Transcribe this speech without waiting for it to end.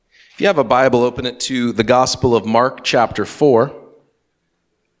If you have a Bible, open it to the Gospel of Mark, chapter 4.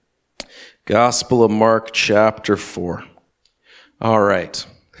 Gospel of Mark, chapter 4. All right.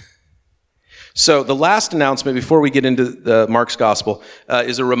 So the last announcement before we get into Mark's Gospel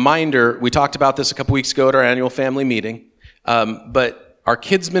is a reminder. We talked about this a couple weeks ago at our annual family meeting, but our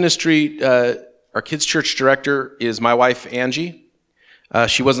kids ministry, our kids church director is my wife, Angie.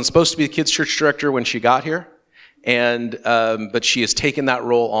 She wasn't supposed to be the kids church director when she got here, but she has taken that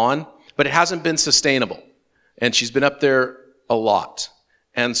role on, but it hasn't been sustainable, and she's been up there a lot.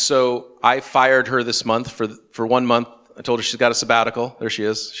 And so I fired her this month for 1 month. I told her she's got a sabbatical. There she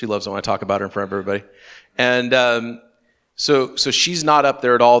is. She loves it when I talk about her in front of everybody. And so she's not up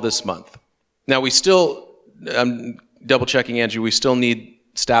there at all this month. Now we still, I'm double checking, Angie, we still need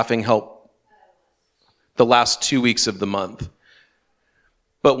staffing help the last 2 weeks of the month.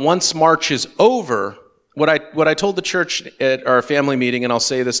 But once March is over, what I told the church at our family meeting, and I'll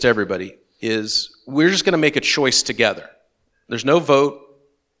say this to everybody, is we're just going to make a choice together. There's no vote.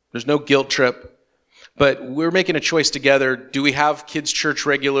 There's no guilt trip. But we're making a choice together. Do we have kids' church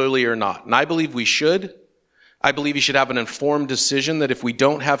regularly or not? And I believe we should. I believe you should have an informed decision that if we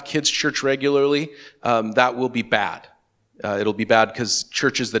don't have kids' church regularly, that will be bad. It'll be bad because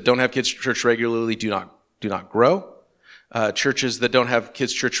churches that don't have kids' church regularly do not grow. Churches that don't have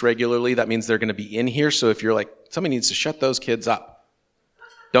kids' church regularly, that means they're going to be in here. So if you're like, somebody needs to shut those kids up,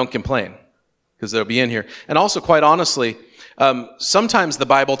 don't complain, because they'll be in here. And also, quite honestly, sometimes the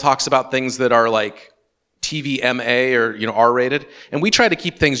Bible talks about things that are like TVMA or R-rated, and we try to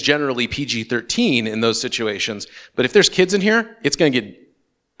keep things generally PG-13 in those situations. But if there's kids in here,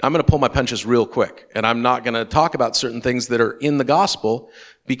 I'm going to pull my punches real quick, and I'm not going to talk about certain things that are in the gospel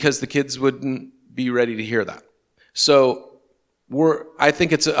because the kids wouldn't be ready to hear that. So I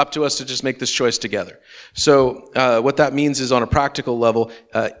think it's up to us to just make this choice together. So what that means is, on a practical level,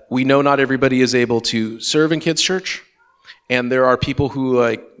 we know not everybody is able to serve in kids' church, and there are people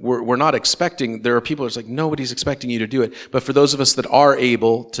who we're not expecting. There are people who's like, nobody's expecting you to do it. But for those of us that are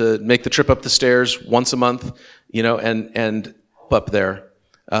able to make the trip up the stairs once a month, and up there,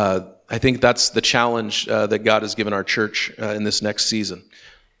 I think that's the challenge that God has given our church in this next season.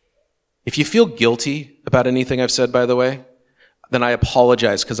 If you feel guilty about anything I've said, by the way, then I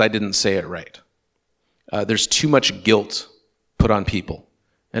apologize because I didn't say it right. There's too much guilt put on people.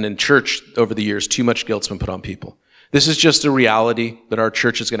 And in church, over the years, too much guilt's been put on people. This is just a reality that our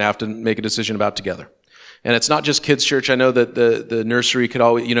church is going to have to make a decision about together. And it's not just kids' church. I know that the nursery could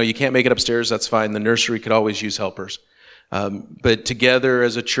always, you can't make it upstairs, that's fine. The nursery could always use helpers. But together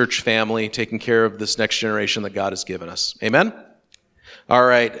as a church family, taking care of this next generation that God has given us. Amen? All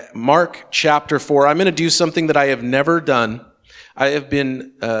right, Mark chapter 4. I'm going to do something that I have never done. I have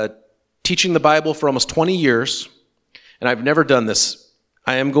been teaching the Bible for almost 20 years, and I've never done this.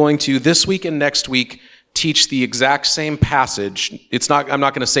 I am going to, this week and next week, teach the exact same passage. I'm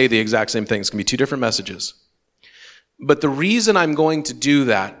not going to say the exact same thing. It's going to be two different messages. But the reason I'm going to do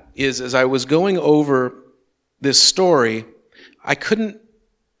that is, as I was going over this story, I couldn't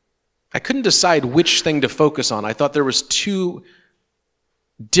decide which thing to focus on. I thought there was two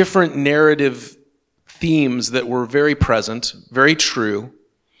different narrative themes that were very present, very true,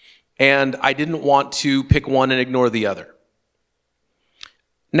 and I didn't want to pick one and ignore the other.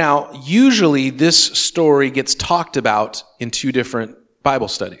 Now, usually this story gets talked about in two different Bible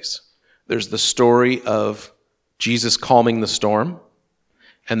studies. There's the story of Jesus calming the storm,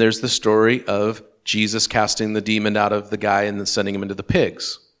 and there's the story of Jesus casting the demon out of the guy and then sending him into the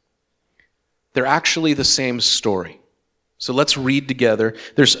pigs. They're actually the same story. So let's read together.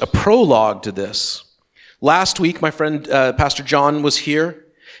 There's a prologue to this. Last week, my friend Pastor John was here,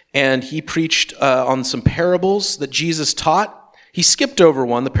 and he preached on some parables that Jesus taught. He skipped over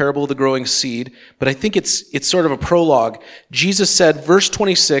one, the parable of the growing seed, but I think it's sort of a prologue. Jesus said, verse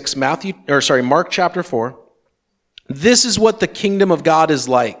 26, Mark chapter 4, "This is what the kingdom of God is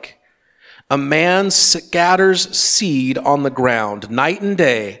like. A man scatters seed on the ground night and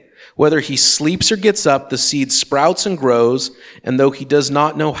day. Whether he sleeps or gets up, the seed sprouts and grows, and though he does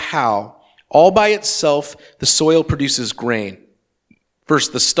not know how, all by itself the soil produces grain.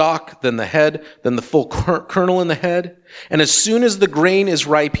 First the stalk, then the head, then the full kernel in the head. And as soon as the grain is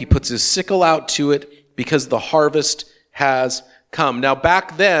ripe, he puts his sickle out to it, because the harvest has come." Now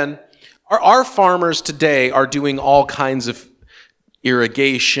back then, our farmers today are doing all kinds of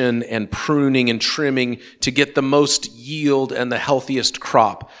irrigation and pruning and trimming to get the most yield and the healthiest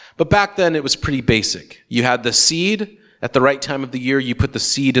crop. But back then it was pretty basic. You had the seed. At the right time of the year, you put the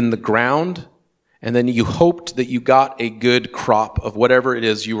seed in the ground, and then you hoped that you got a good crop of whatever it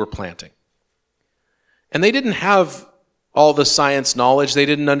is you were planting. And they didn't have all the science knowledge. They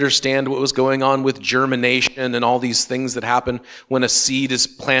didn't understand what was going on with germination and all these things that happen when a seed is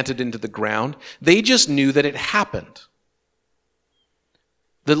planted into the ground. They just knew that it happened.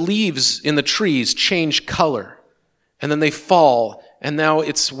 The leaves in the trees change color, and then they fall, and now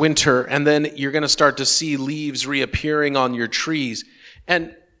it's winter, and then you're going to start to see leaves reappearing on your trees.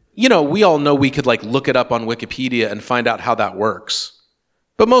 And, we all know we could look it up on Wikipedia and find out how that works.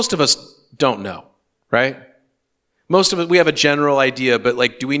 But most of us don't know, right? Most of it, we have a general idea,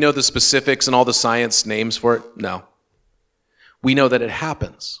 but do we know the specifics and all the science names for it? No. We know that it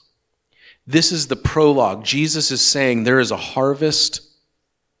happens. This is the prologue. Jesus is saying there is a harvest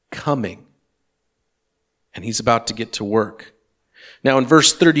coming, and he's about to get to work. Now in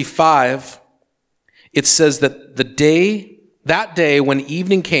verse 35, it says that that day when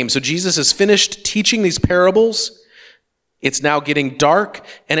evening came, so Jesus has finished teaching these parables. It's now getting dark,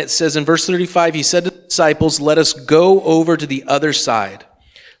 and it says in verse 35, he said to the disciples, "Let us go over to the other side."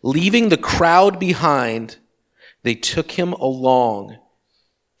 Leaving the crowd behind, they took him along,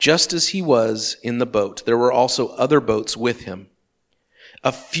 just as he was in the boat. There were also other boats with him.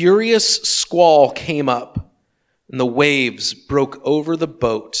 A furious squall came up, and the waves broke over the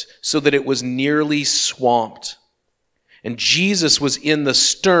boat so that it was nearly swamped. And Jesus was in the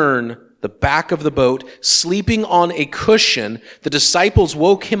stern, the back of the boat, sleeping on a cushion. The disciples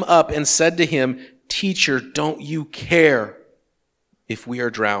woke him up and said to him, "Teacher, don't you care if we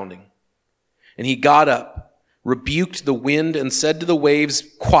are drowning?" And he got up, rebuked the wind, and said to the waves,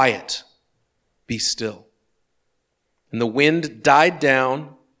 "Quiet, be still." And the wind died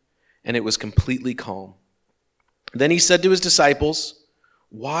down, and it was completely calm. Then he said to his disciples,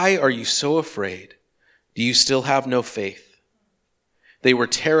 "Why are you so afraid? Do you still have no faith?" They were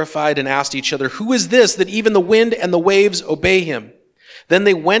terrified and asked each other, "Who is this that even the wind and the waves obey him?" Then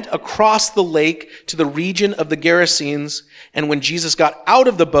they went across the lake to the region of the Gerasenes, and when Jesus got out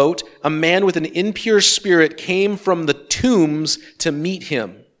of the boat, a man with an impure spirit came from the tombs to meet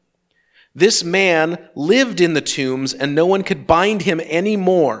him. This man lived in the tombs, and no one could bind him any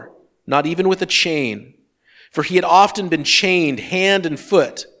more, not even with a chain, for he had often been chained hand and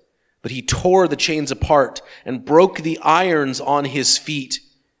foot. But he tore the chains apart and broke the irons on his feet.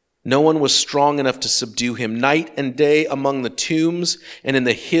 No one was strong enough to subdue him. Night and day among the tombs and in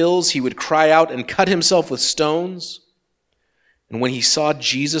the hills he would cry out and cut himself with stones. And when he saw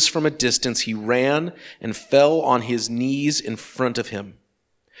Jesus from a distance, he ran and fell on his knees in front of him.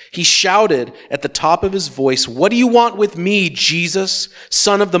 He shouted at the top of his voice, "What do you want with me, Jesus,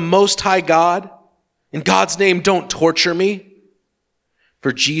 Son of the Most High God? In God's name, don't torture me."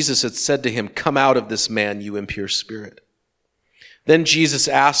 For Jesus had said to him, "Come out of this man, you impure spirit." Then Jesus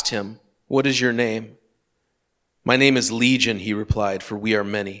asked him, "What is your name?" "My name is Legion," he replied, "for we are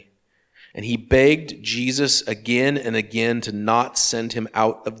many." And he begged Jesus again and again to not send him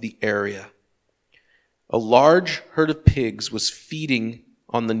out of the area. A large herd of pigs was feeding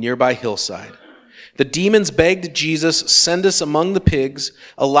on the nearby hillside. The demons begged Jesus, "Send us among the pigs,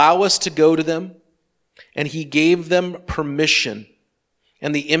 allow us to go to them." And he gave them permission.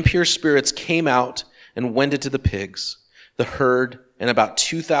 And the impure spirits came out and went into the pigs. The herd, and about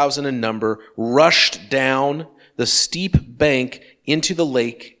 2,000 in number, rushed down the steep bank into the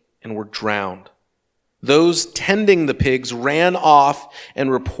lake and were drowned. Those tending the pigs ran off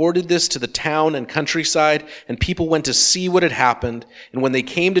and reported this to the town and countryside, and people went to see what had happened. And when they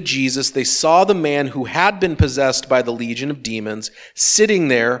came to Jesus, they saw the man who had been possessed by the legion of demons sitting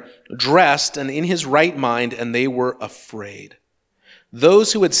there, dressed and in his right mind, and they were afraid.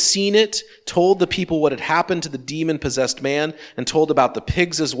 Those who had seen it told the people what had happened to the demon-possessed man and told about the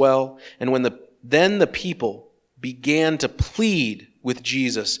pigs as well. And then the people began to plead with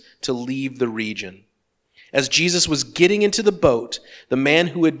Jesus to leave the region. As Jesus was getting into the boat, the man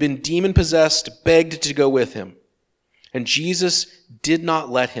who had been demon-possessed begged to go with him. And Jesus did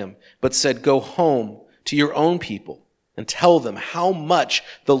not let him, but said, "Go home to your own people and tell them how much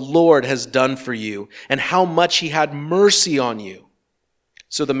the Lord has done for you and how much he had mercy on you."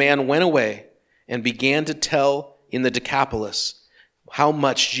 So the man went away and began to tell in the Decapolis how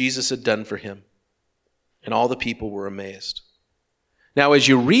much Jesus had done for him. And all the people were amazed. Now, as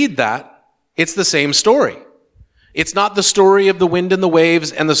you read that, it's the same story. It's not the story of the wind and the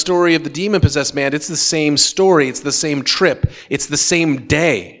waves and the story of the demon-possessed man. It's the same story. It's the same trip. It's the same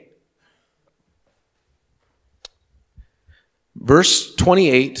day. Verse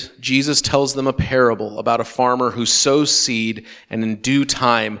 28, Jesus tells them a parable about a farmer who sows seed, and in due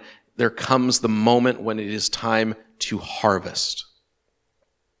time, there comes the moment when it is time to harvest.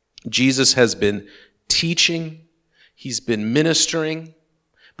 Jesus has been teaching, he's been ministering,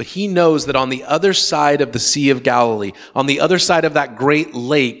 But he knows that on the other side of the Sea of Galilee, on the other side of that great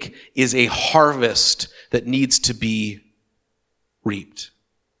lake, is a harvest that needs to be reaped.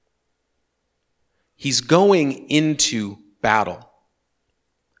 He's going into battle.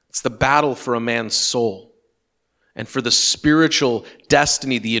 It's the battle for a man's soul and for the spiritual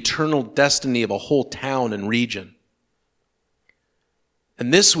destiny, the eternal destiny of a whole town and region.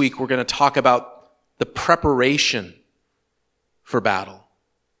 And this week we're going to talk about the preparation for battle.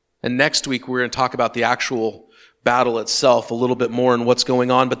 And next week we're going to talk about the actual battle itself a little bit more and what's going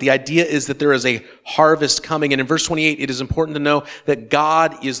on. But the idea is that there is a harvest coming. And in verse 28, it is important to know that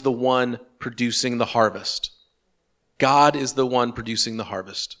God is the one producing the harvest. God is the one producing the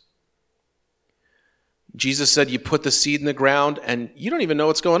harvest. Jesus said you put the seed in the ground and you don't even know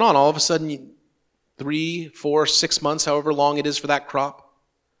what's going on. All of a sudden, 3, 4, 6 months, however long it is for that crop,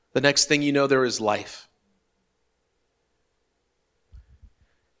 the next thing you know, there is life.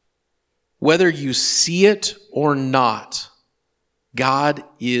 Whether you see it or not, God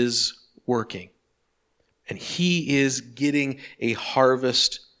is working. And he is getting a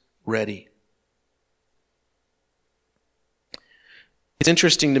harvest ready. It's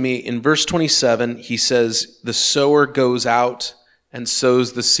interesting to me, in verse 27, he says, the sower goes out and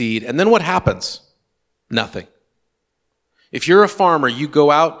sows the seed. And then what happens? Nothing. If you're a farmer, you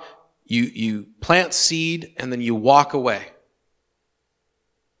go out, you plant seed, and then you walk away.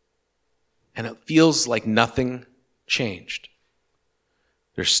 And it feels like nothing changed.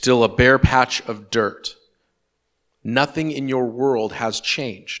 There's still a bare patch of dirt. Nothing in your world has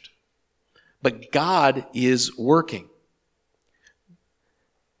changed. But God is working.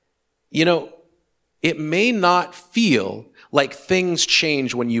 You know, it may not feel like things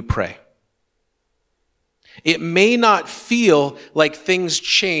change when you pray. It may not feel like things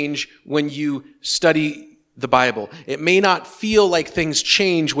change when you study the Bible. It may not feel like things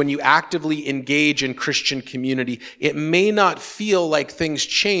change when you actively engage in Christian community. It may not feel like things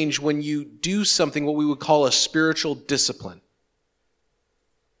change when you do something what we would call a spiritual discipline.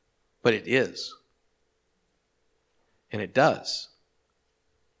 But it is. And it does.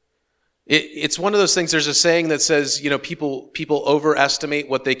 It's one of those things, there's a saying that says, you know, people overestimate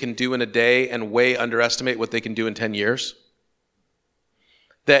what they can do in a day and way underestimate what they can do in 10 years.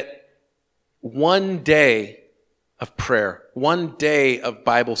 That one day of prayer, one day of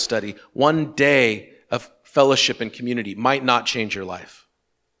Bible study, one day of fellowship and community might not change your life.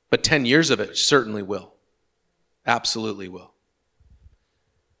 But 10 years of it certainly will. Absolutely will.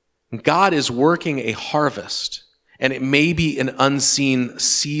 God is working a harvest. And it may be an unseen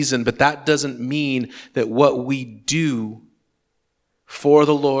season, but that doesn't mean that what we do for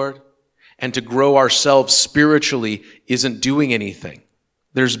the Lord and to grow ourselves spiritually isn't doing anything.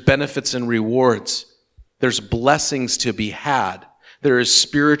 There's benefits and rewards. There's blessings to be had. There is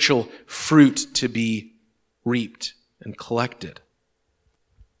spiritual fruit to be reaped and collected.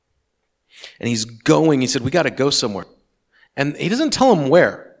 And he said, we got to go somewhere. And he doesn't tell him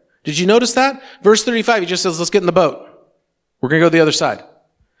where. Did you notice that? Verse 35, he just says, let's get in the boat. We're going to go to the other side.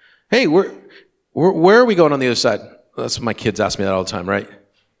 Hey, where are we going on the other side? That's what my kids ask me that all the time, right?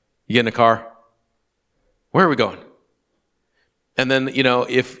 You get in a car? Where are we going? And then, you know,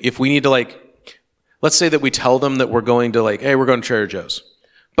 if we need to let's say that we tell them that we're going to hey, we're going to Trader Joe's.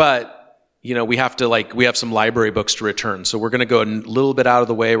 But, you know, we have some library books to return. So we're going to go a little bit out of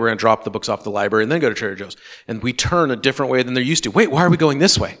the way. We're going to drop the books off the library and then go to Trader Joe's. And we turn a different way than they're used to. Wait, why are we going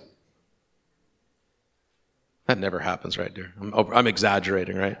this way? That never happens, right, dear? I'm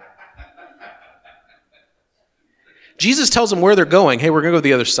exaggerating, right? Jesus tells them where they're going. Hey, we're going to go to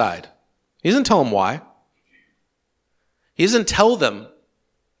the other side. He doesn't tell them why. He doesn't tell them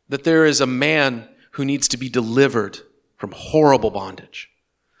that there is a man who needs to be delivered from horrible bondage.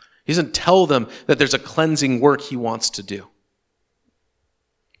 He doesn't tell them that there's a cleansing work he wants to do.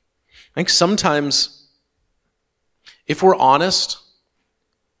 I think sometimes, if we're honest,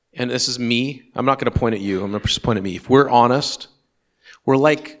 and this is me, I'm not going to point at you, I'm going to just point at me. If we're honest, we're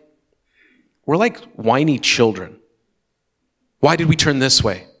like whiny children. Why did we turn this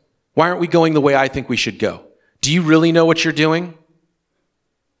way? Why aren't we going the way I think we should go? Do you really know what you're doing?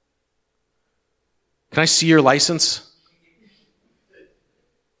 Can I see your license?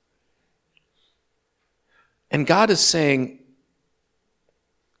 And God is saying,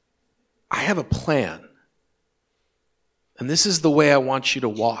 I have a plan. And this is the way I want you to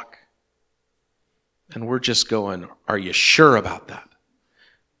walk. And we're just going, are you sure about that?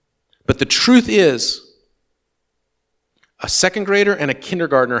 But the truth is, a second grader and a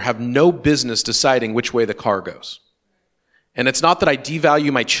kindergartner have no business deciding which way the car goes. And it's not that I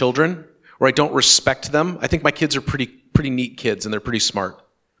devalue my children or I don't respect them. I think my kids are pretty neat kids and they're pretty smart.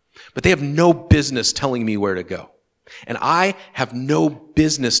 But they have no business telling me where to go. And I have no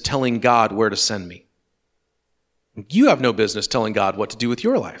business telling God where to send me. You have no business telling God what to do with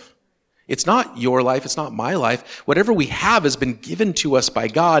your life. It's not your life. It's not my life. Whatever we have has been given to us by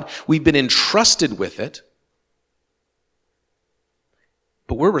God. We've been entrusted with it.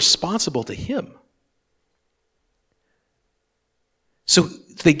 But we're responsible to Him. So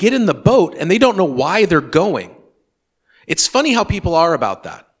they get in the boat and they don't know why they're going. It's funny how people are about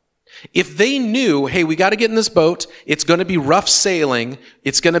that. If they knew, hey, we got to get in this boat, it's going to be rough sailing,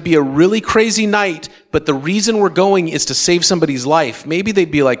 it's going to be a really crazy night, but the reason we're going is to save somebody's life, maybe they'd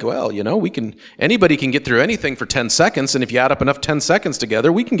be like, well, anybody can get through anything for 10 seconds, and if you add up enough 10 seconds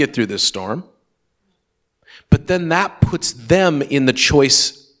together, we can get through this storm. But then that puts them in the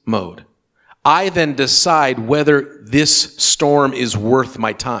choice mode. I then decide whether this storm is worth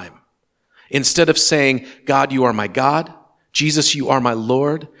my time. Instead of saying, God, you are my God. Jesus, you are my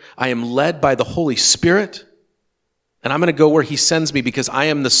Lord. I am led by the Holy Spirit. And I'm going to go where He sends me because I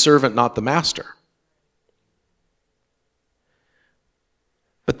am the servant, not the master.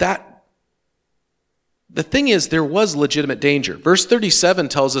 But the thing is, there was legitimate danger. Verse 37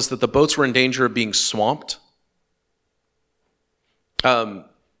 tells us that the boats were in danger of being swamped. Our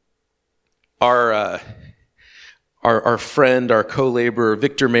friend, our co-laborer,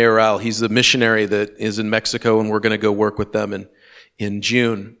 Victor Mayoral, he's the missionary that is in Mexico, and we're going to go work with them in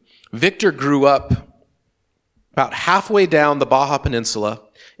June. Victor grew up about halfway down the Baja Peninsula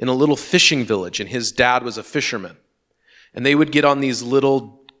in a little fishing village, and his dad was a fisherman. And they would get on these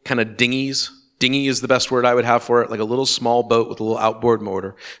little kind of dinghies. Dinghy is the best word I would have for it, like a little small boat with a little outboard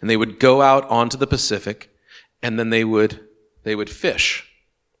motor. And they would go out onto the Pacific, and then they would fish,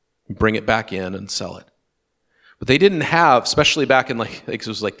 bring it back in and sell it. But they didn't have, especially back in it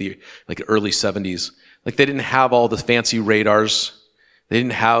was like the early 70s, they didn't have all the fancy radars. They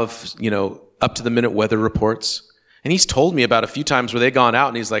didn't have, up to the minute weather reports. And he's told me about a few times where they'd gone out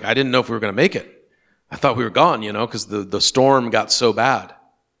and he's like, I didn't know if we were going to make it. I thought we were gone, because the storm got so bad.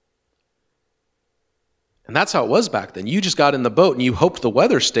 And that's how it was back then. You just got in the boat and you hoped the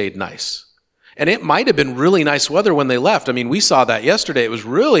weather stayed nice. And it might have been really nice weather when they left. I mean, we saw that yesterday. It was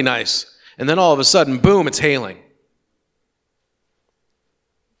really nice. And then all of a sudden, boom, it's hailing.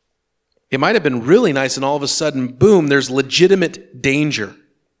 It might have been really nice, and all of a sudden, boom, there's legitimate danger.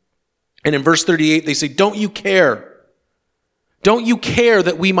 And in verse 38, they say, don't you care? Don't you care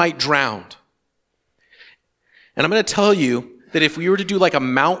that we might drown? And I'm going to tell you that if we were to do like a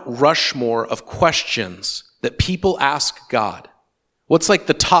Mount Rushmore of questions that people ask God, what's like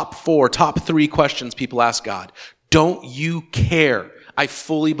the top 3 questions people ask God? Don't you care? I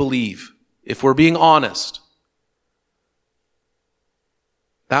fully believe, if we're being honest,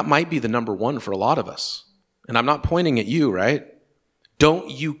 that might be the number 1 for a lot of us. And I'm not pointing at you, right?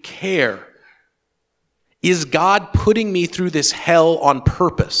 Don't you care? Is God putting me through this hell on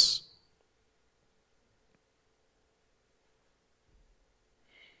purpose?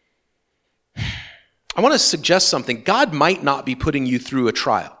 I want to suggest something. God might not be putting you through a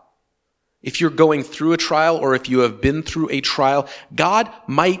trial. If you're going through a trial or if you have been through a trial, God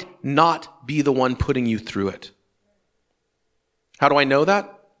might not be the one putting you through it. How do I know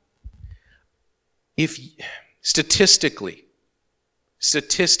that? If statistically,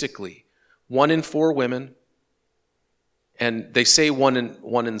 1 in 4 women, and they say 1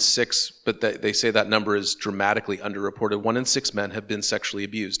 in 6, but they say that number is dramatically underreported. 1 in 6 men have been sexually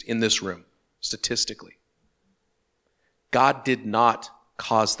abused in this room, statistically. God did not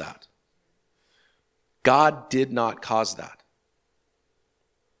cause that. God did not cause that.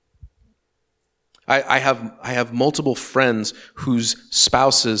 I have multiple friends whose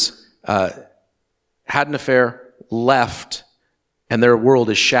spouses had an affair, left, and their world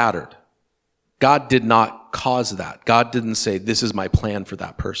is shattered. God did not cause that. God didn't say, this is my plan for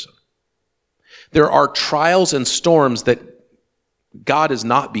that person. There are trials and storms that God is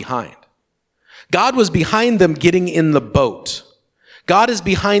not behind. God was behind them getting in the boat. God is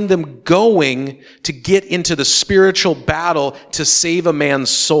behind them going to get into the spiritual battle to save a man's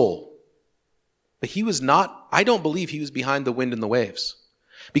soul. But He was not, I don't believe He was behind the wind and the waves.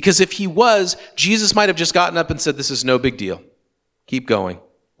 Because if He was, Jesus might have just gotten up and said, this is no big deal. Keep going.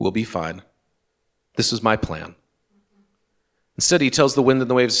 We'll be fine. This is my plan. Instead, He tells the wind and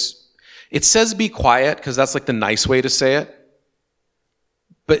the waves, it says be quiet because that's like the nice way to say it.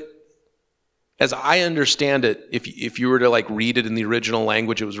 But as I understand it, if you were to like read it in the original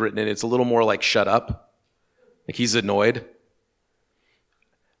language it was written in, it's a little more like shut up. Like He's annoyed.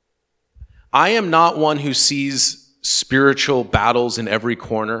 I am not one who sees spiritual battles in every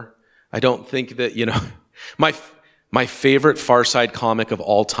corner. I don't think that, My favorite Far Side comic of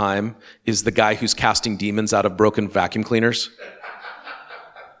all time is the guy who's casting demons out of broken vacuum cleaners.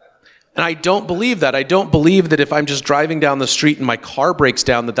 And I don't believe that. I don't believe that if I'm just driving down the street and my car breaks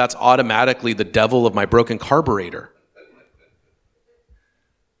down, that that's automatically the devil of my broken carburetor.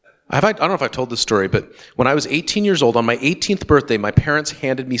 I don't know if I've told this story, but when I was 18 years old, on my 18th birthday, my parents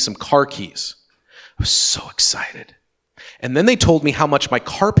handed me some car keys. I was so excited. And then they told me how much my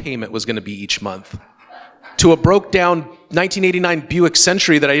car payment was going to be each month to a broke down 1989 Buick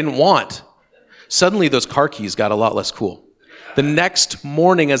Century that I didn't want. Suddenly, those car keys got a lot less cool. The next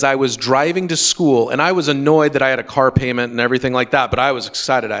morning as I was driving to school, and I was annoyed that I had a car payment and everything like that, but I was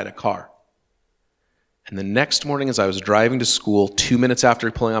excited I had a car. And the next morning as I was driving to school, 2 minutes after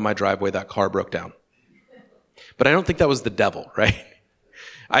pulling out my driveway, that car broke down. But I don't think that was the devil, right?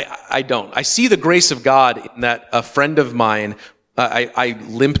 I don't. I see the grace of God in that a friend of mine, I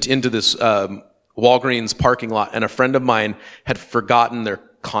limped into this Walgreens parking lot, and a friend of mine had forgotten their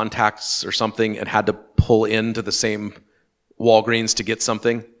contacts or something and had to pull into the same Walgreens to get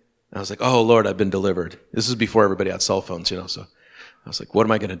something. And I was like, oh, Lord, I've been delivered. This is before everybody had cell phones, so I was like, what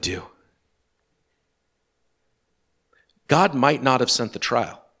am I going to do? God might not have sent the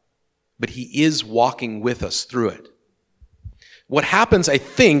trial, but he is walking with us through it. What happens, I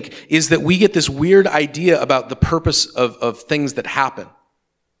think, is that we get this weird idea about the purpose of things that happen.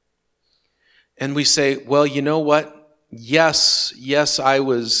 And we say, well, you know what? Yes, I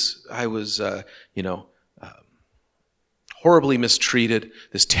was horribly mistreated.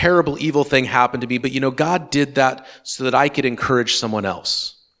 This terrible, evil thing happened to me, but God did that so that I could encourage someone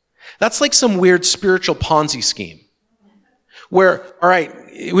else. That's like some weird spiritual Ponzi scheme where, all right,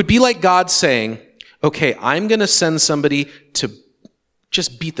 it would be like God saying, okay, I'm going to send somebody to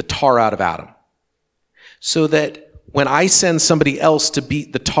just beat the tar out of Adam so that when I send somebody else to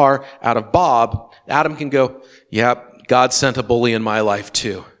beat the tar out of Bob, Adam can go, yeah, God sent a bully in my life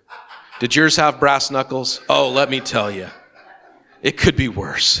too. Did yours have brass knuckles? Oh, let me tell you, it could be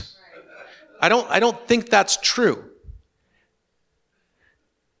worse. I don't think that's true.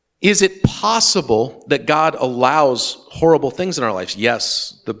 Is it possible that God allows horrible things in our lives?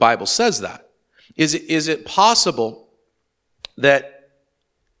 Yes, the Bible says that. Is it possible that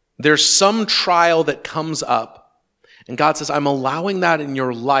there's some trial that comes up and God says, I'm allowing that in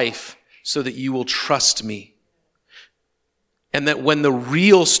your life so that you will trust me? And that when the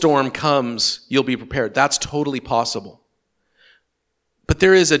real storm comes, you'll be prepared. That's totally possible. But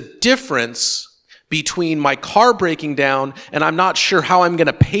there is a difference between my car breaking down and I'm not sure how I'm going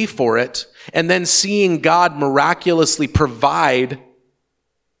to pay for it, and then seeing God miraculously provide,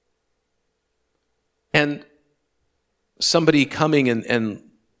 and somebody coming and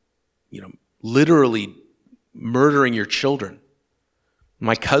literally murdering your children.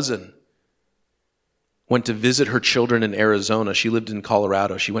 My cousin went to visit her children in Arizona. She lived in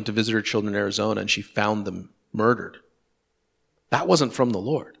Colorado. She went to visit her children in Arizona, and she found them murdered. That wasn't from the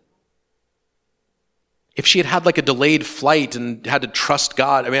Lord. If she had like a delayed flight and had to trust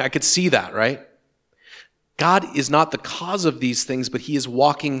God, I could see that, right? God is not the cause of these things, but he is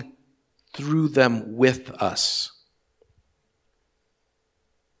walking through them with us.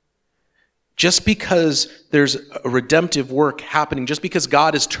 Just because there's a redemptive work happening, just because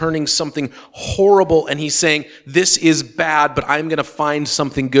God is turning something horrible and he's saying, this is bad, but I'm going to find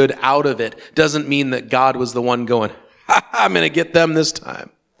something good out of it, doesn't mean that God was the one going, I'm going to get them this time.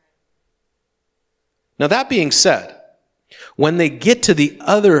 Now, that being said, when they get to the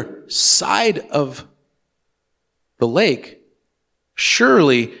other side of the lake,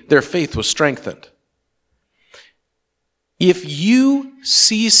 surely their faith was strengthened. If you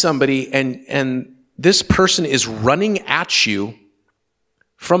see somebody and this person is running at you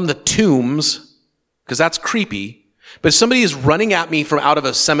from the tombs, because that's creepy, but if somebody is running at me from out of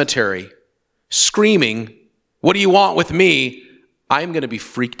a cemetery, screaming, what do you want with me? I'm going to be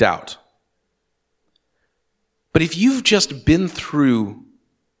freaked out. But if you've just been through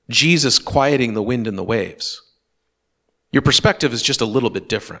Jesus quieting the wind and the waves, your perspective is just a little bit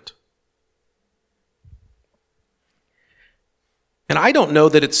different. And I don't know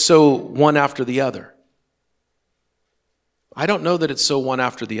that it's so one after the other. I don't know that it's so one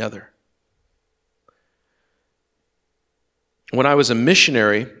after the other. When I was a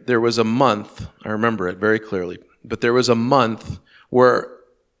missionary, there was a month, I remember it very clearly, but there was a month where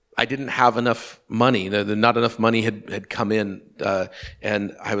I didn't have enough money. Not enough money had come in.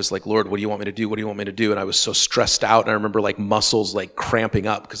 And I was like, Lord, what do you want me to do? What do you want me to do? And I was so stressed out. And I remember muscles cramping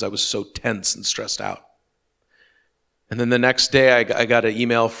up because I was so tense and stressed out. And then the next day, I got an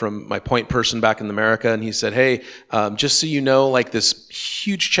email from my point person back in America, and he said, hey, just so you know, like this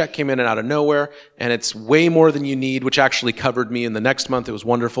huge check came in and out of nowhere, and it's way more than you need, which actually covered me in the next month. It was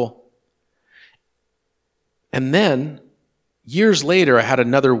wonderful. And then, years later, I had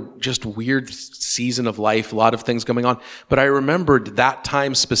another just weird season of life, a lot of things going on. But I remembered that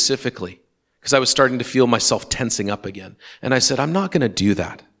time specifically, because I was starting to feel myself tensing up again. And I said, I'm not going to do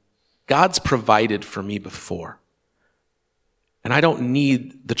that. God's provided for me before. And I don't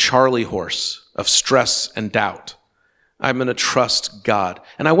need the Charlie horse of stress and doubt. I'm going to trust God.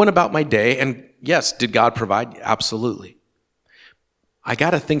 And I went about my day, and yes, did God provide? Absolutely. I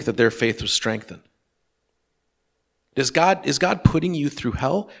got to think that their faith was strengthened. Is God putting you through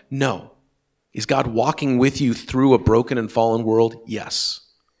hell? No. Is God walking with you through a broken and fallen world? Yes.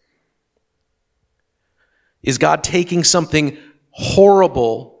 Is God taking something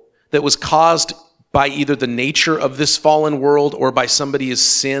horrible that was caused by either the nature of this fallen world or by somebody's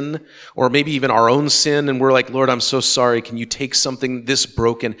sin, or maybe even our own sin, and we're like, Lord, I'm so sorry. Can you take something this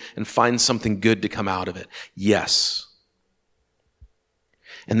broken and find something good to come out of it? Yes.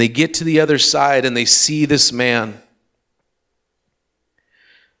 And they get to the other side and they see this man.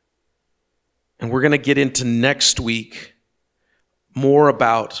 And we're going to get into next week more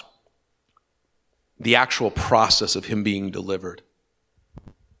about the actual process of him being delivered.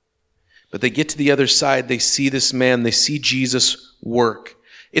 But they get to the other side, they see this man, they see Jesus work.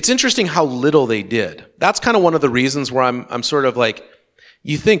 It's interesting how little they did. That's kind of one of the reasons where I'm sort of like,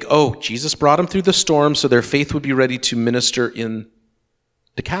 you think, oh, Jesus brought them through the storm so their faith would be ready to minister in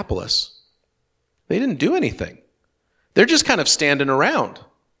Decapolis. They didn't do anything. They're just kind of standing around.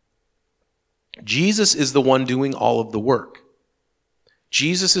 Jesus is the one doing all of the work.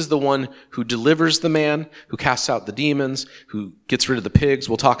 Jesus is the one who delivers the man, who casts out the demons, who gets rid of the pigs.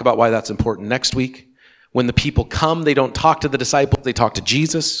 We'll talk about why that's important next week. When the people come, they don't talk to the disciples, they talk to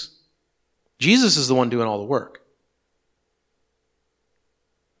Jesus. Jesus is the one doing all the work.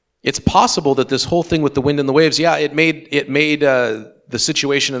 It's possible that this whole thing with the wind and the waves, yeah, it made the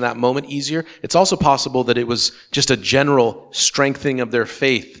situation in that moment easier. It's also possible that it was just a general strengthening of their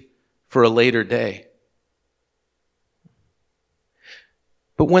faith for a later day.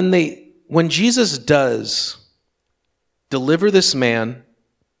 But when Jesus does deliver this man,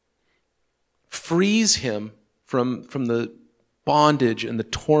 frees him from the bondage and the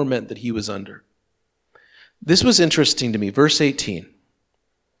torment that he was under. This was interesting to me. Verse 18.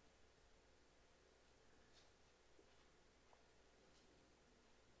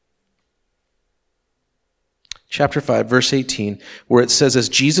 Chapter 5, verse 18, where it says, as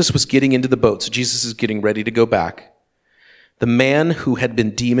Jesus was getting into the boat, so Jesus is getting ready to go back, the man who had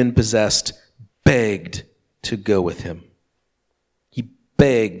been demon-possessed begged to go with him. He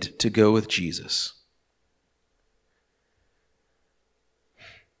begged to go with Jesus.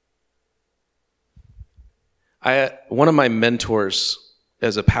 One of my mentors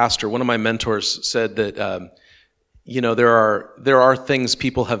as a pastor, said that, there are things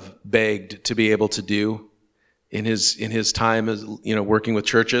people have begged to be able to do in his time as, working with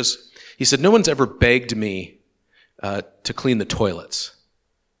churches. He said, no one's ever begged me to clean the toilets.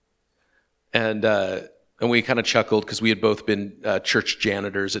 And we kind of chuckled because we had both been church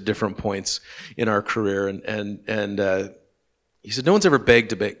janitors at different points in our career. And he said, no one's ever begged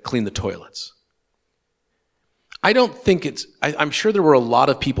to clean the toilets. I don't think I'm sure there were a lot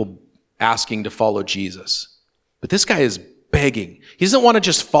of people asking to follow Jesus, but this guy is begging. He doesn't want to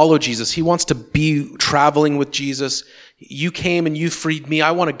just follow Jesus. He wants to be traveling with Jesus. You came and you freed me.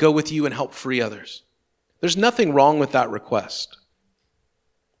 I want to go with you and help free others. There's nothing wrong with that request.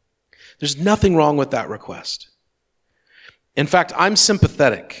 There's nothing wrong with that request. In fact, I'm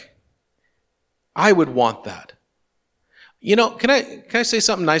sympathetic. I would want that. Can I say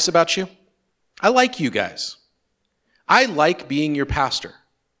something nice about you? I like you guys. I like being your pastor.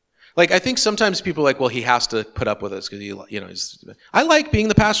 Like, I think sometimes people are like, well, he has to put up with us because I like being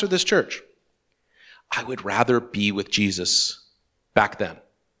the pastor of this church. I would rather be with Jesus back then.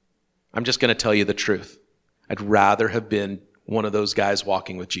 I'm just going to tell you the truth. I'd rather have been one of those guys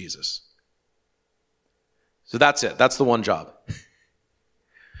walking with Jesus. So that's it. That's the one job.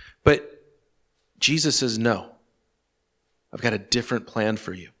 But Jesus says, no, I've got a different plan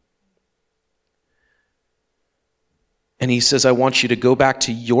for you. And he says, I want you to go back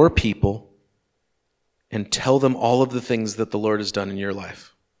to your people and tell them all of the things that the Lord has done in your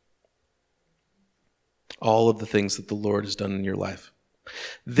life. All of the things that the Lord has done in your life.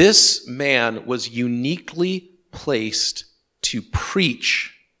 This man was uniquely placed to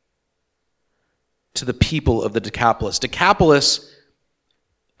preach to the people of the Decapolis. Decapolis,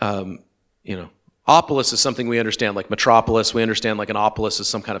 Opolis is something we understand, like metropolis. We understand like an opolis is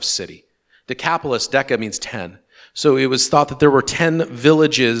some kind of city. Decapolis, deca means 10. So it was thought that there were 10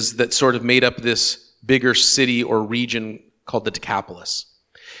 villages that sort of made up this bigger city or region called the Decapolis.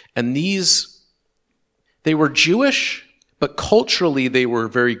 And they were Jewish, but culturally they were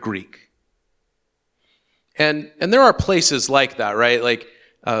very Greek. And there are places like that, right? Like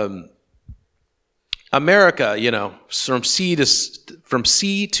America, from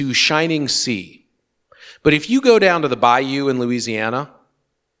sea to shining sea. But if you go down to the bayou in Louisiana,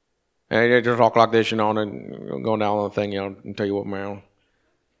 and they just talk like this, and go down on the thing, and tell you what, man.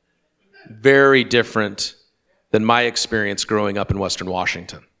 Very different than my experience growing up in Western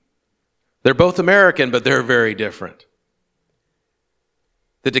Washington. They're both American, but they're very different.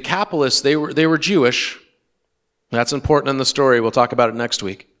 The Decapolis, they were Jewish. That's important in the story. We'll talk about it next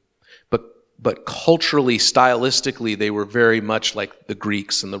week. But culturally, stylistically, they were very much like the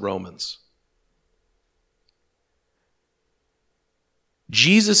Greeks and the Romans.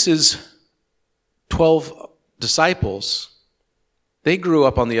 Jesus' 12 disciples, they grew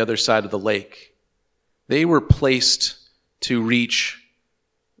up on the other side of the lake. They were placed to reach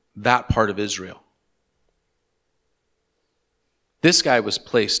that part of Israel. This guy was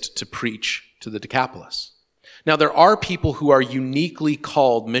placed to preach to the Decapolis. Now, there are people who are uniquely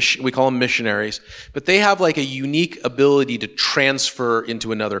called, we call them missionaries, but they have like a unique ability to transfer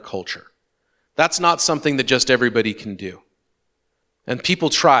into another culture. That's not something that just everybody can do. And people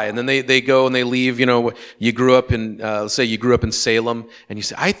try, and then they go and they leave. You grew up in, let's say you grew up in Salem, and you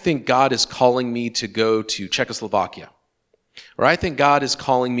say, I think God is calling me to go to Czechoslovakia. Or I think God is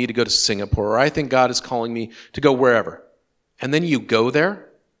calling me to go to Singapore. Or I think God is calling me to go wherever. And then you go there,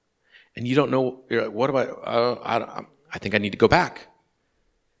 and you don't know, what do I think I need to go back.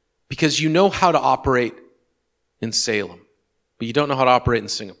 Because you know how to operate in Salem, but you don't know how to operate in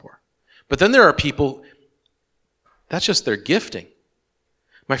Singapore. But then there are people, that's just their gifting.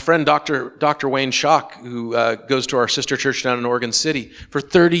 My friend, Dr. Wayne Schock, who goes to our sister church down in Oregon City, for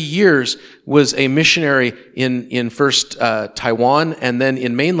 30 years was a missionary in first Taiwan and then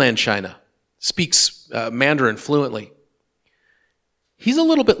in mainland China, speaks Mandarin fluently. He's a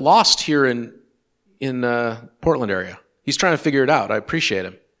little bit lost here in Portland area. He's trying to figure it out. I appreciate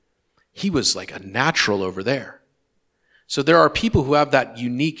him. He was like a natural over there. So there are people who have that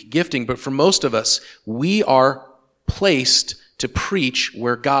unique gifting, but for most of us, we are placed to preach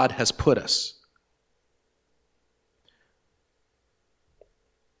where God has put us.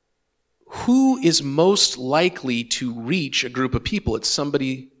 Who is most likely to reach a group of people? It's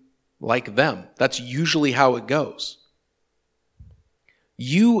somebody like them. That's usually how it goes.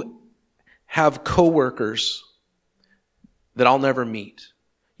 You have coworkers that I'll never meet.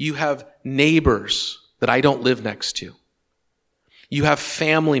 You have neighbors that I don't live next to. You have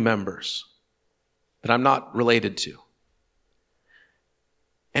family members that I'm not related to.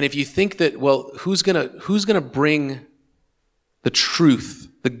 And if you think that, well, who's gonna bring the truth,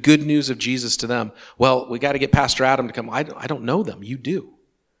 the good news of Jesus to them? Well, we got to get Pastor Adam to come. I don't know them. You do.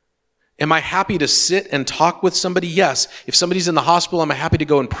 Am I happy to sit and talk with somebody? Yes. If somebody's in the hospital, am I happy to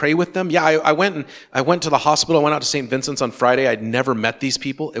go and pray with them? Yeah, I went to the hospital. I went out to St. Vincent's on Friday. I'd never met these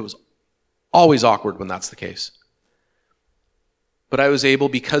people. It was always awkward when that's the case. But I was able,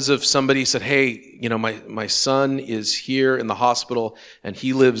 because of somebody said, hey, my son is here in the hospital and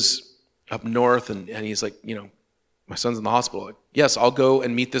he lives up north and he's like, my son's in the hospital. Yes, I'll go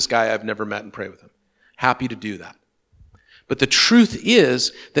and meet this guy I've never met and pray with him. Happy to do that. But the truth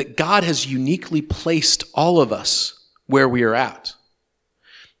is that God has uniquely placed all of us where we are at.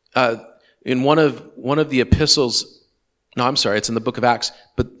 In one of the epistles, it's in the book of Acts,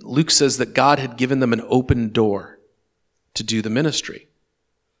 but Luke says that God had given them an open door to do the ministry.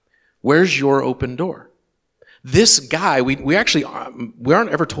 Where's your open door? This guy, we aren't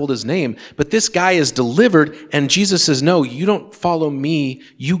ever told his name, but this guy is delivered, and Jesus says, no, you don't follow me,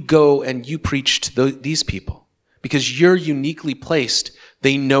 you go and you preach to these people. Because you're uniquely placed.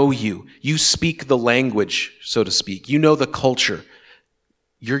 They know you. You speak the language, so to speak. You know the culture.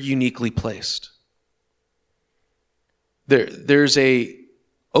 You're uniquely placed. There's a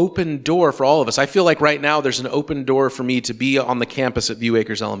open door for all of us. I feel like right now there's an open door for me to be on the campus at View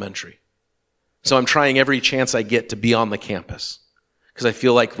Acres Elementary. So I'm trying every chance I get to be on the campus because I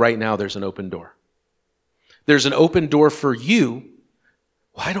feel like right now there's an open door. There's an open door for you.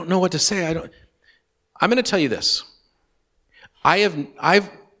 Well, I don't know what to say. I'm going to tell you this. I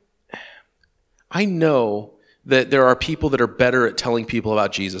know that there are people that are better at telling people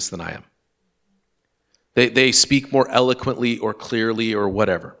about Jesus than I am. They speak more eloquently or clearly or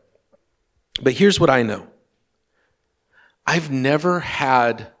whatever. But here's what I know. I've never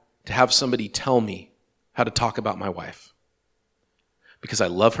had to have somebody tell me how to talk about my wife. Because I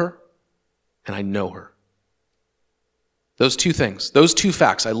love her and I know her. Those two things, those two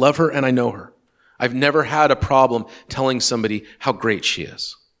facts, I love her and I know her. I've never had a problem telling somebody how great she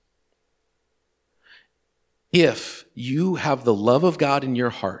is. If you have the love of God in your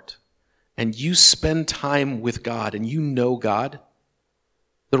heart and you spend time with God and you know God,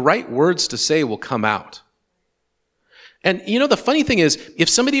 the right words to say will come out. And the funny thing is, if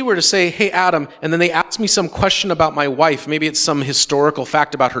somebody were to say, hey, Adam, and then they ask me some question about my wife, maybe it's some historical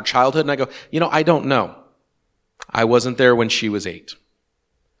fact about her childhood, and I go, I don't know. I wasn't there when she was 8.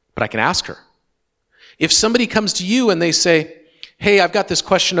 But I can ask her. If somebody comes to you and they say, hey, I've got this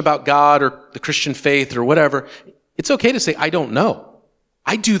question about God or the Christian faith or whatever, it's okay to say, I don't know.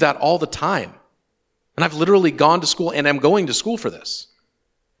 I do that all the time. And I've literally gone to school and I'm going to school for this.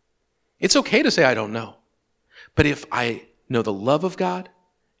 It's okay to say, I don't know. But if I know the love of God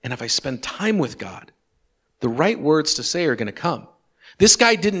and if I spend time with God, the right words to say are going to come. This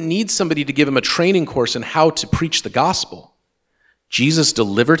guy didn't need somebody to give him a training course in how to preach the gospel. Jesus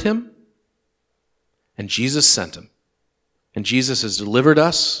delivered him and Jesus sent him. And Jesus has delivered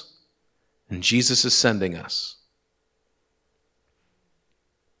us, and Jesus is sending us.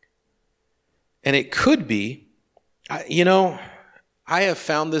 And it could be, I have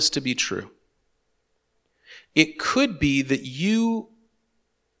found this to be true. It could be that you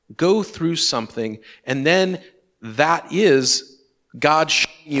go through something, and then that is God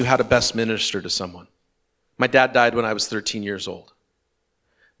showing you how to best minister to someone. My dad died when I was 13 years old.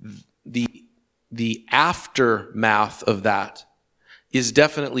 The aftermath of that is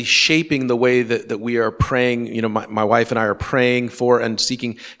definitely shaping the way that we are praying. My wife and I are praying for and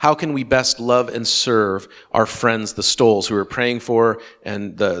seeking, how can we best love and serve our friends, the Stolls, who we're praying for,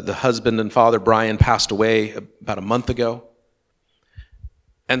 and the husband and father, Brian, passed away about a month ago.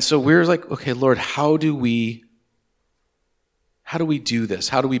 And so we're like, okay, Lord, how do we do this?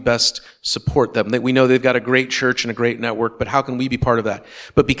 How do we best support them? We know they've got a great church and a great network, but how can we be part of that?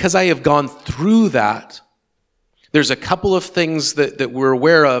 But because I have gone through that, there's a couple of things that we're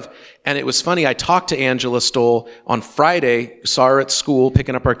aware of. And it was funny, I talked to Angela Stoll on Friday, saw her at school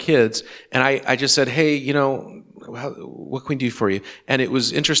picking up our kids, and I just said, hey, what can we do for you? And it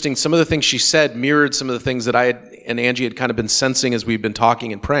was interesting. Some of the things she said mirrored some of the things that I and Angie had kind of been sensing as we've been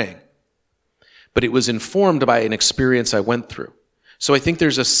talking and praying. But it was informed by an experience I went through. So I think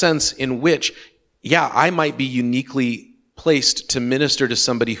there's a sense in which, I might be uniquely placed to minister to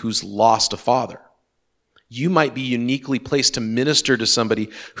somebody who's lost a father. You might be uniquely placed to minister to somebody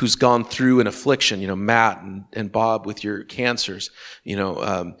who's gone through an affliction, Matt and Bob with your cancers,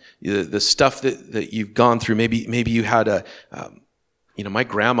 the stuff that you've gone through. Maybe you had my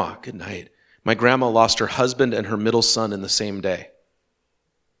grandma, good night. My grandma lost her husband and her middle son in the same day.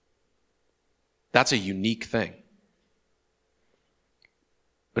 That's a unique thing.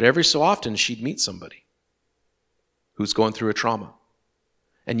 But every so often, she'd meet somebody who's going through a trauma.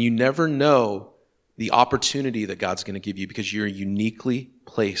 And you never know the opportunity that God's going to give you because you're uniquely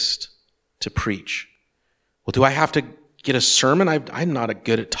placed to preach. Well, do I have to get a sermon? I'm not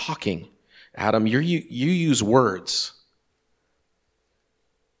good at talking. Adam, you use words.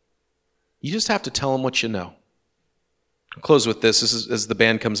 You just have to tell them what you know. I'll close with this. This is, as the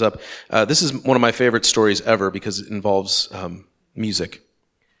band comes up, this is one of my favorite stories ever because it involves music.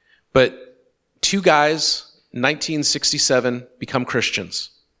 But 2 guys, 1967, become Christians.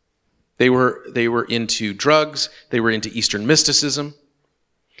 They were into drugs. They were into Eastern mysticism.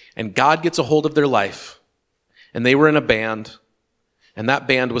 And God gets a hold of their life. And they were in a band. And that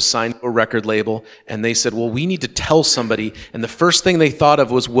band was signed to a record label. And they said, well, we need to tell somebody. And the first thing they thought of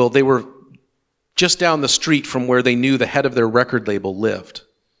was, well, they were just down the street from where they knew the head of their record label lived.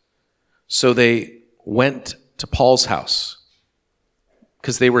 So they went to Paul's house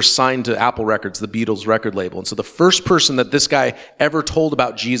because they were signed to Apple Records, the Beatles record label. And so the first person that this guy ever told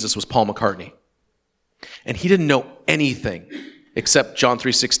about Jesus was Paul McCartney. And he didn't know anything except John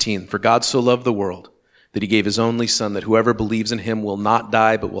 3:16, for God so loved the world that he gave his only son, that whoever believes in him will not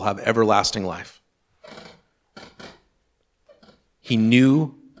die but will have everlasting life. He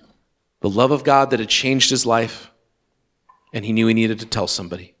knew the love of God that had changed his life, and he knew he needed to tell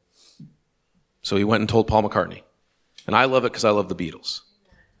somebody. So he went and told Paul McCartney. And I love it because I love the Beatles.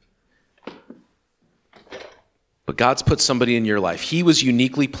 But God's put somebody in your life. He was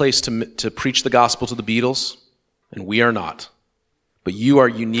uniquely placed to preach the gospel to the Beatles, and we are not. But you are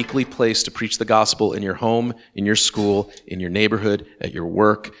uniquely placed to preach the gospel in your home, in your school, in your neighborhood, at your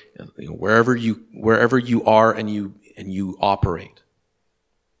work, wherever you are and you operate.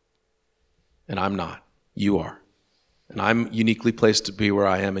 And I'm not. You are. And I'm uniquely placed to be where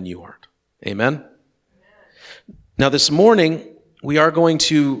I am and you aren't. Amen? Now this morning, we are going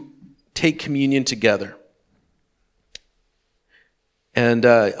to take communion together. And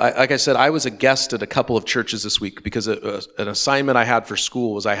like I said, I was a guest at a couple of churches this week because an assignment I had for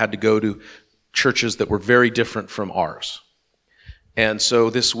school was I had to go to churches that were very different from ours. And so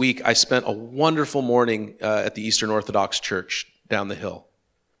this week I spent a wonderful morning at the Eastern Orthodox Church down the hill.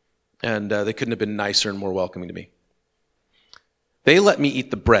 And they couldn't have been nicer and more welcoming to me. They let me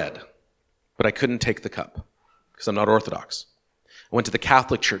eat the bread, but I couldn't take the cup because I'm not Orthodox. I went to the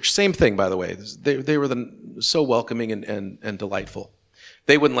Catholic Church. Same thing, by the way. They were so welcoming and delightful.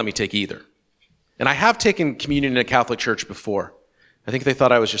 They wouldn't let me take either. And I have taken communion in a Catholic church before. I think they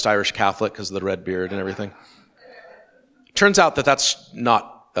thought I was just Irish Catholic because of the red beard and everything. Turns out that that's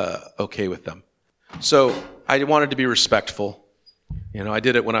not okay with them. So I wanted to be respectful. I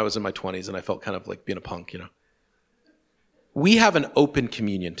did it when I was in my 20s, and I felt kind of like being a punk, We have an open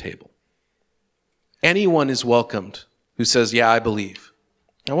communion table. Anyone is welcomed who says, yeah, I believe.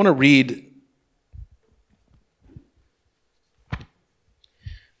 I want to read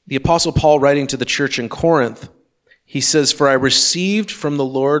the Apostle Paul writing to the church in Corinth. He says, "For I received from the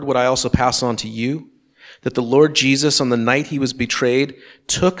Lord what I also pass on to you, that the Lord Jesus, on the night he was betrayed,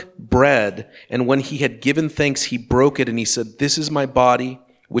 took bread, and when he had given thanks, he broke it, and he said, 'This is my body,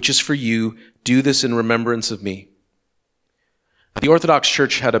 which is for you. Do this in remembrance of me.'" The Orthodox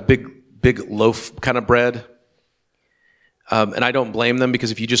Church had a big loaf kind of bread. And I don't blame them,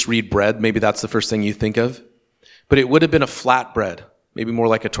 because if you just read bread, maybe that's the first thing you think of. But it would have been a flat bread, maybe more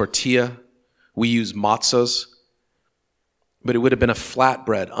like a tortilla. We use matzahs. But it would have been a flat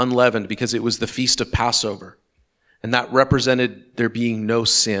bread, unleavened, because it was the feast of Passover. And that represented there being no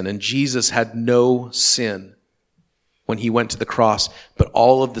sin. And Jesus had no sin when he went to the cross, but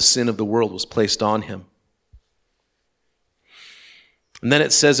all of the sin of the world was placed on him. And then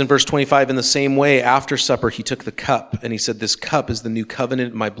it says in verse 25, "In the same way, after supper, he took the cup, and he said, 'This cup is the new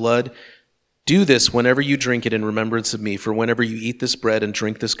covenant in my blood. Do this whenever you drink it in remembrance of me. For whenever you eat this bread and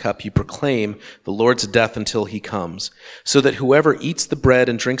drink this cup, you proclaim the Lord's death until he comes. So that whoever eats the bread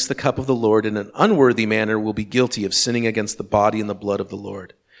and drinks the cup of the Lord in an unworthy manner will be guilty of sinning against the body and the blood of the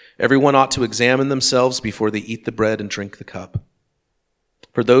Lord. Everyone ought to examine themselves before they eat the bread and drink the cup.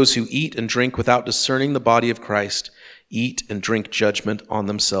 For those who eat and drink without discerning the body of Christ eat and drink judgment on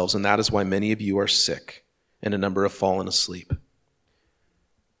themselves, and that is why many of you are sick, and a number have fallen asleep.'"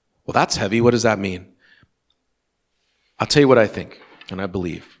 Well, that's heavy. What does that mean? I'll tell you what I think, and I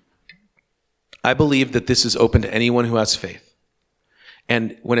believe. I believe that this is open to anyone who has faith.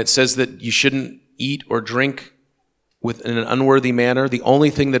 And when it says that you shouldn't eat or drink in an unworthy manner, the only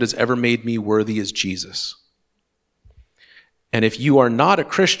thing that has ever made me worthy is Jesus. And if you are not a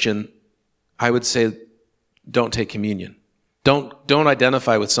Christian, I would say, don't take communion. Don't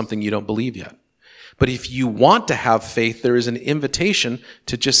identify with something you don't believe yet. But if you want to have faith, there is an invitation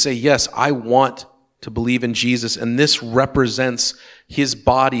to just say, yes, I want to believe in Jesus, and this represents his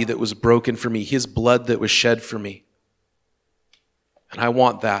body that was broken for me, his blood that was shed for me. And I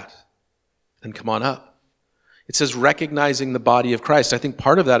want that. Then come on up. It says recognizing the body of Christ. I think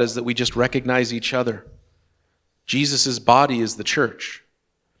part of that is that we just recognize each other. Jesus' body is the church.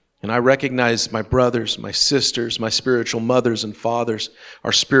 And I recognize my brothers, my sisters, my spiritual mothers and fathers,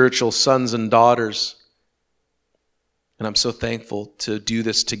 our spiritual sons and daughters. And I'm so thankful to do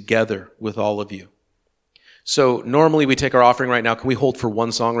this together with all of you. So normally we take our offering right now. Can we hold for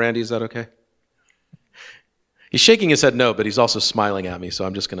one song, Randy? Is that okay? He's shaking his head no, but he's also smiling at me, so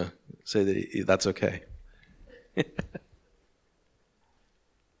I'm just going to say that that's okay.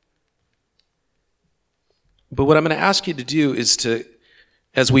 But what I'm going to ask you to do is to,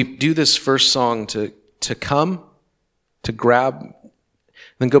 as we do this first song, to come, to grab,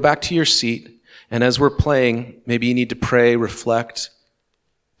 then go back to your seat. And as we're playing, maybe you need to pray, reflect,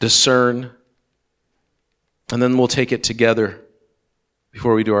 discern, and then we'll take it together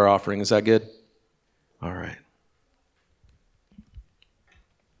before we do our offering. Is that good? All right.